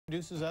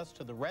Introduces us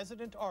to the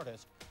resident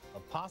artist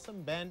of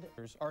Possum Bend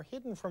are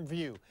hidden from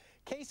view.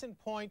 Case in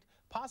point,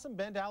 Possum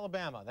Bend,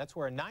 Alabama. That's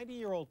where a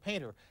 90-year-old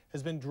painter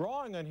has been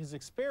drawing on his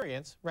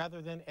experience rather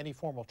than any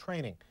formal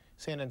training.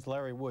 CNN's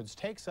Larry Woods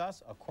takes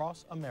us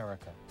across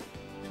America.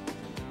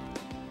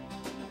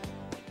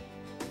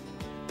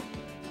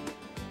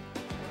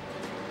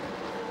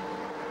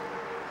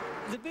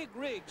 The big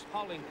rigs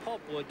hauling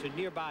pulpwood to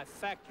nearby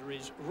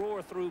factories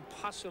roar through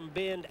Possum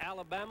Bend,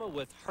 Alabama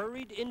with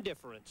hurried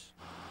indifference.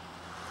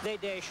 They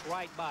dash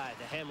right by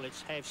the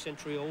hamlet's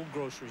half-century-old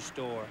grocery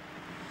store,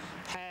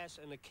 pass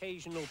an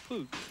occasional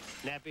poot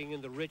napping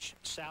in the rich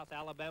South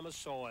Alabama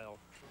soil.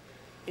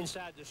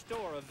 Inside the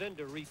store, a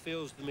vendor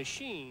refills the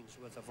machines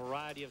with a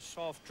variety of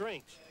soft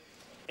drinks,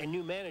 and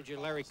new manager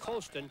Larry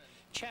Colston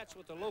chats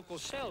with a local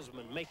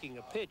salesman making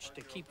a pitch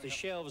to keep the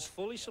shelves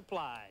fully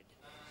supplied.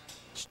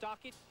 Stock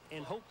it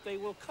and hope they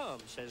will come,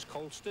 says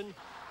Colston.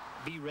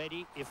 Be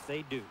ready if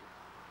they do.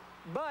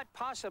 But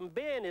Possum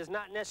Bend is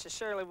not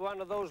necessarily one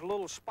of those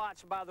little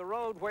spots by the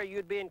road where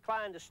you'd be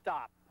inclined to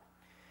stop.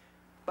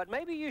 But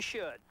maybe you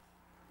should.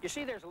 You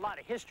see, there's a lot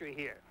of history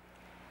here,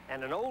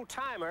 and an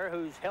old-timer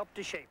who's helped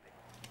to shape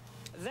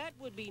it. That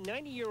would be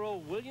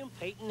 90-year-old William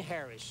Peyton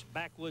Harris,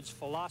 backwoods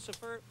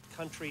philosopher,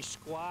 country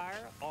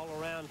squire,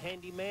 all-around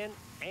handyman,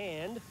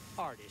 and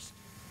artist.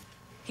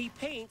 He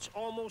paints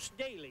almost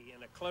daily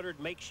in a cluttered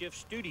makeshift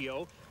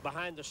studio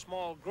behind the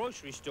small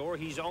grocery store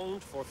he's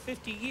owned for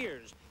 50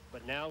 years,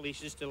 but now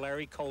leases to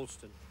Larry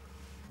Colston.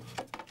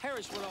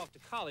 Harris went off to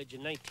college in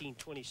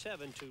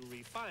 1927 to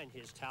refine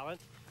his talent,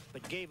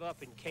 but gave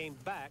up and came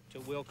back to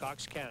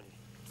Wilcox County.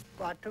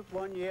 I took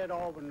 1 year at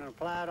Auburn in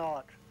applied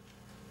arts,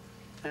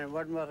 and it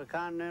wasn't worth a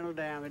Continental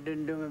Dam. It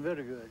didn't do me a bit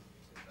of good.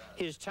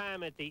 His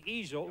time at the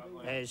easel,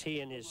 as he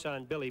and his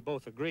son Billy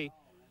both agree,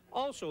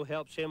 also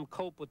helps him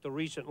cope with the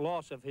recent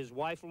loss of his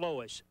wife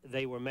Lois.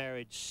 They were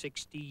married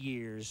 60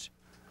 years.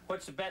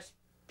 What's the best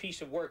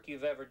piece of work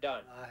you've ever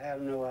done? I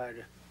have no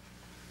idea.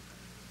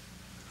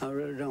 I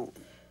really don't.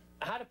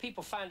 How do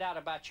people find out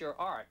about your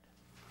art?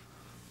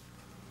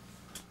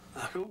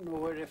 I don't know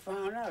where they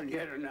found out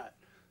yet or not.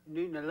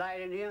 Need a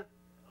light in here?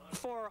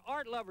 For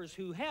art lovers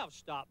who have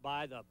stopped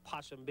by the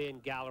Possum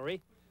Bend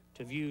Gallery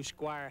to view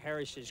Squire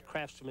Harris's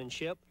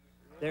craftsmanship,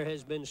 there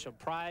has been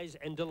surprise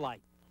and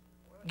delight.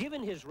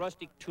 Given his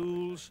rustic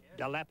tools,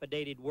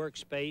 dilapidated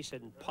workspace,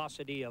 and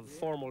paucity of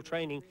formal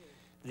training,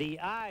 the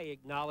eye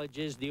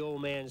acknowledges the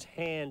old man's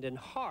hand and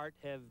heart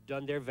have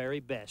done their very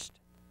best.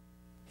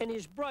 And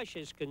his brush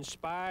has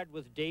conspired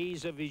with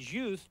days of his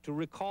youth to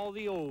recall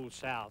the old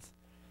South,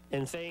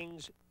 and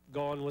things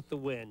gone with the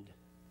wind.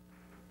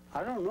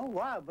 I don't know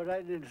why, but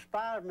it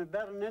inspires me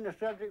better than any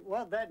subject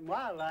was that in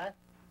wildlife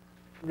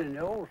than the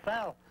old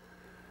South.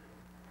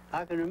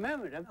 I can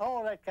remember them,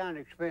 all that kind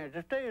of experience.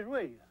 It stays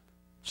with you.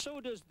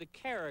 So does the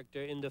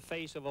character in the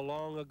face of a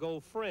long-ago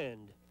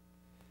friend,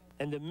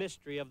 and the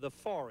mystery of the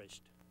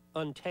forest,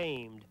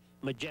 untamed,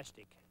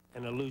 majestic,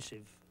 and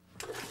elusive.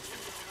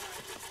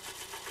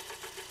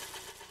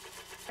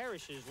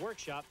 Harris's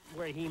workshop,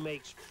 where he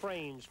makes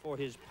frames for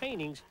his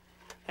paintings,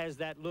 has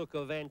that look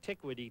of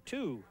antiquity,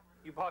 too.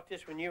 You bought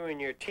this when you were in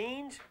your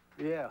teens?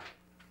 Yeah.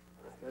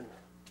 Good.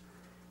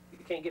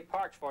 You can't get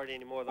parts for it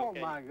anymore, though, Oh,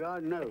 my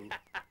God, no.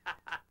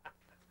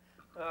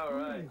 All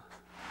right.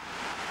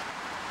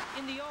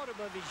 In the autumn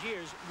of his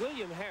years,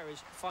 William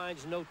Harris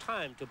finds no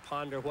time to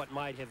ponder what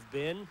might have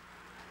been.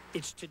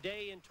 It's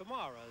today and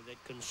tomorrow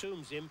that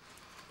consumes him,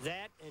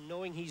 that and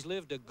knowing he's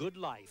lived a good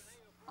life.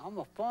 I'm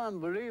a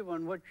firm believer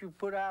in what you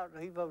put out,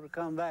 he's able to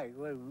come back.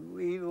 Well,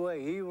 either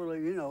way, evil,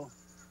 you know.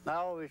 I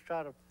always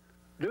try to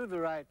do the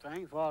right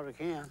thing as far as I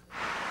can.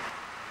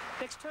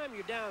 Next time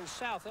you're down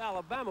South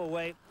Alabama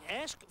way,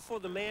 ask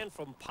for the man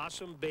from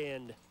Possum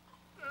Bend.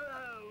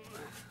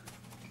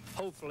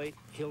 Hopefully,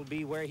 he'll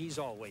be where he's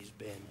always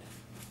been.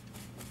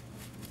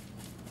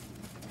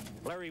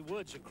 Larry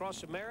Woods,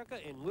 across America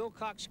in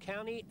Wilcox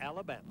County,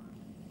 Alabama.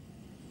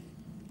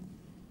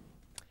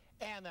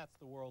 And that's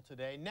the world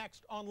today.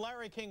 Next on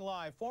Larry King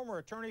Live, former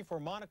attorney for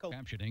Monica.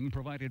 Captioning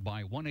provided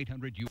by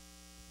 1-800-U.